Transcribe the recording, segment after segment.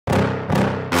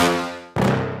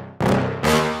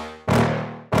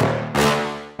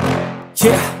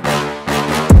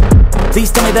Yeah.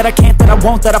 Please tell me that I can't, that I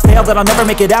won't, that I fail, that I'll never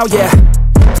make it out, yeah.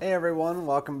 Hey everyone,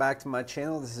 welcome back to my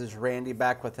channel. This is Randy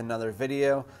back with another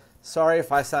video. Sorry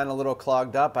if I sound a little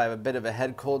clogged up. I have a bit of a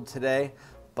head cold today,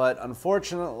 but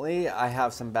unfortunately I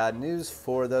have some bad news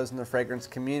for those in the fragrance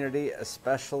community,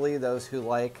 especially those who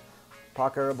like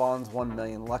Paco Rabanne's 1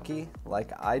 Million Lucky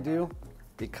like I do,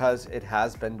 because it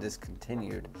has been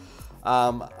discontinued.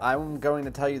 I'm going to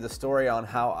tell you the story on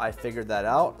how I figured that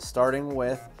out, starting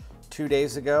with 2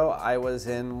 days ago. I was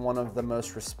in one of the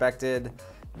most respected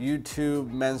YouTube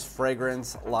men's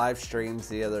fragrance live streams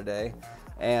the other day,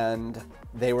 and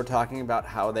they were talking about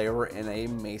how they were in a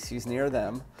Macy's near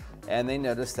them, and they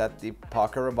noticed that the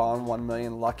Paco Rabanne 1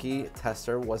 Million Lucky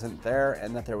tester wasn't there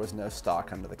and that there was no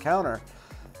stock under the counter.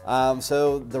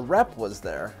 So the rep was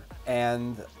there,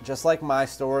 and just like my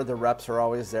store, the reps are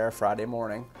always there Friday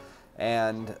morning,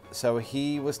 and so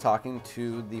he was talking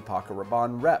to the Paco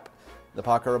Rabanne rep. The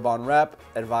Paco Rabanne rep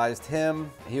advised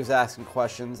him, he was asking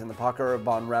questions, and the Paco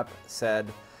Rabanne rep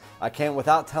said, I can't,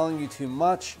 without telling you too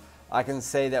much, I can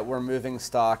say that we're moving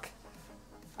stock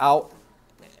out,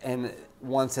 and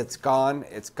once it's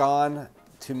gone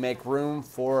to make room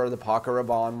for the Paco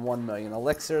Rabanne 1 Million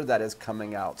Elixir that is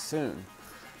coming out soon.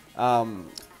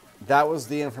 That was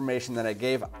the information that I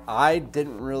gave. I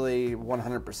didn't really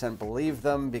 100% believe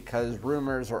them because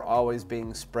rumors are always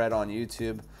being spread on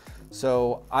YouTube.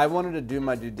 So I wanted to do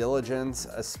my due diligence,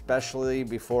 especially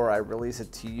before I release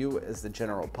it to you as the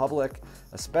general public,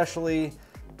 especially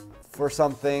for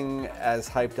something as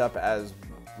hyped up as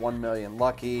 1 Million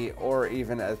Lucky, or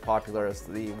even as popular as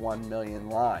the 1 Million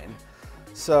line.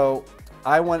 So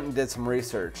I went and did some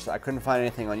research. I couldn't find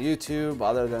anything on YouTube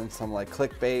other than some like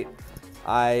clickbait.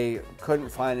 I couldn't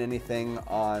find anything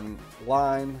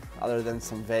online other than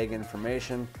some vague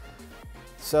information.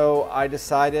 So I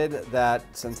decided that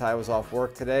since I was off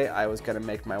work today, I was going to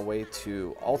make my way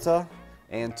to Ulta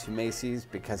and to Macy's,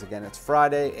 because again, it's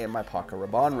Friday and my Paco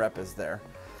Rabanne rep is there.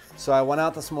 So I went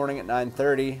out this morning at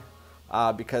 9:30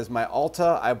 because my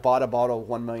Ulta, I bought a bottle of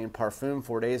 1 Million Parfum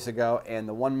 4 days ago, and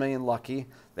the 1 Million Lucky,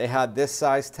 they had this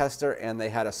size tester and they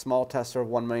had a small tester of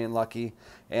 1 Million Lucky,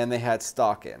 and they had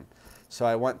stock in. So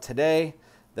I went today,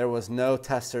 there was no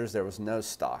testers, there was no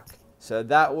stock. So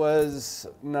that was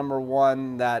number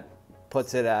one. That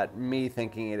puts it at me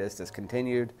thinking it is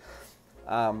discontinued.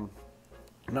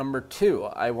 Number two,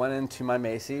 I went into my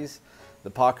Macy's. The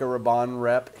Paco Rabanne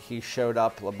rep, he showed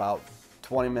up about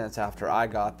 20 minutes after I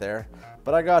got there,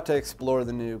 but I got to explore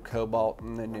the new Cobalt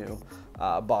and the new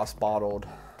Boss Bottled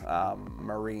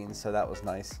Marine, so that was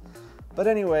nice. But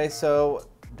anyway, so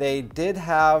they did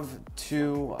have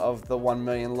 2 of the 1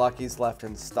 Million Luckies left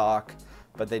in stock,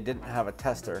 but they didn't have a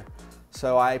tester.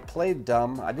 So I played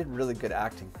dumb. I did really good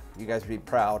acting. You guys would be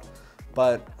proud.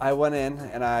 But I went in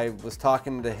and I was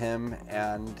talking to him,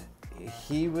 and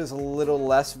he was a little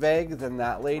less vague than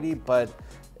that lady, but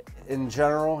in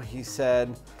general, he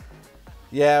said,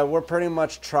 yeah, we're pretty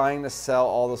much trying to sell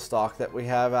all the stock that we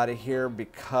have out of here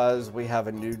because we have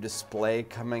a new display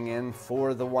coming in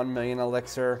for the 1 Million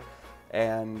Elixir.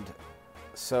 And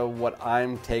so what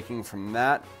I'm taking from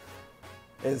that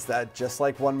is that just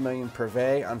like 1 Million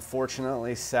Privé,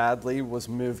 unfortunately, sadly, was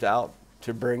moved out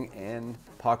to bring in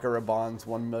Paco Rabanne's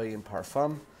 1 Million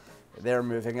Parfum. They're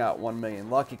moving out 1 Million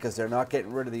Lucky because they're not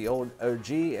getting rid of the old OG,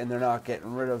 and they're not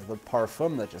getting rid of the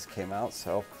Parfum that just came out.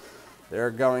 So they're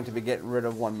going to be getting rid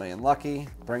of 1 Million Lucky,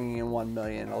 bringing in 1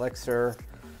 Million Elixir,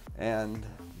 and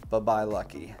bye-bye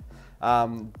Lucky.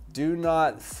 Do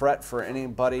not fret for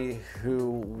anybody who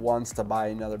wants to buy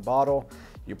another bottle.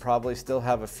 You probably still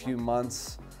have a few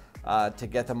months to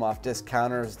get them off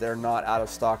discounters. They're not out of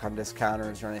stock on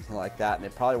discounters or anything like that, and they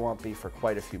probably won't be for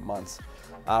quite a few months.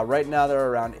 Right now they're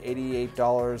around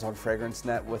 $88 on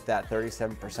FragranceNet with that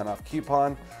 37% off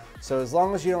coupon. So as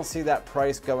long as you don't see that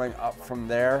price going up from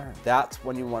there, that's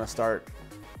when you want to start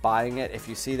buying it. If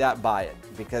you see that, buy it,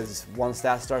 because once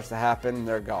that starts to happen,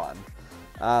 they're gone.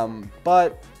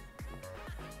 But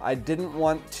I didn't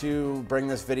want to bring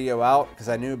this video out because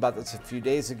I knew about this a few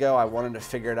days ago. I wanted to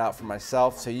figure it out for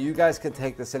myself, so you guys could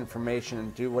take this information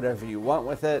and do whatever you want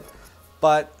with it.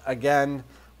 But again,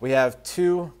 we have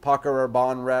 2 Paco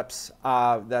Rabanne reps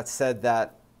that said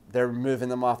that they're moving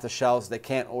them off the shelves. They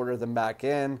can't order them back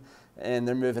in, and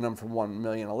they're moving them from 1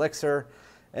 Million Elixir.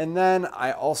 And then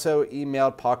I also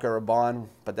emailed Paco Rabanne,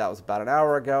 but that was about an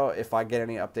hour ago. If I get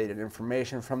any updated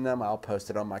information from them, I'll post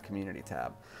it on my community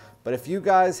tab. But if you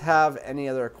guys have any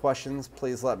other questions,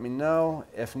 please let me know.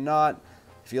 If not,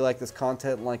 if you like this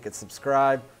content, like it,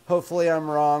 subscribe. Hopefully I'm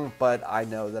wrong, but I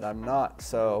know that I'm not.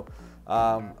 So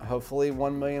hopefully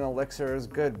 1 Million Elixir is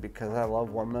good because I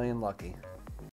love 1 Million Lucky.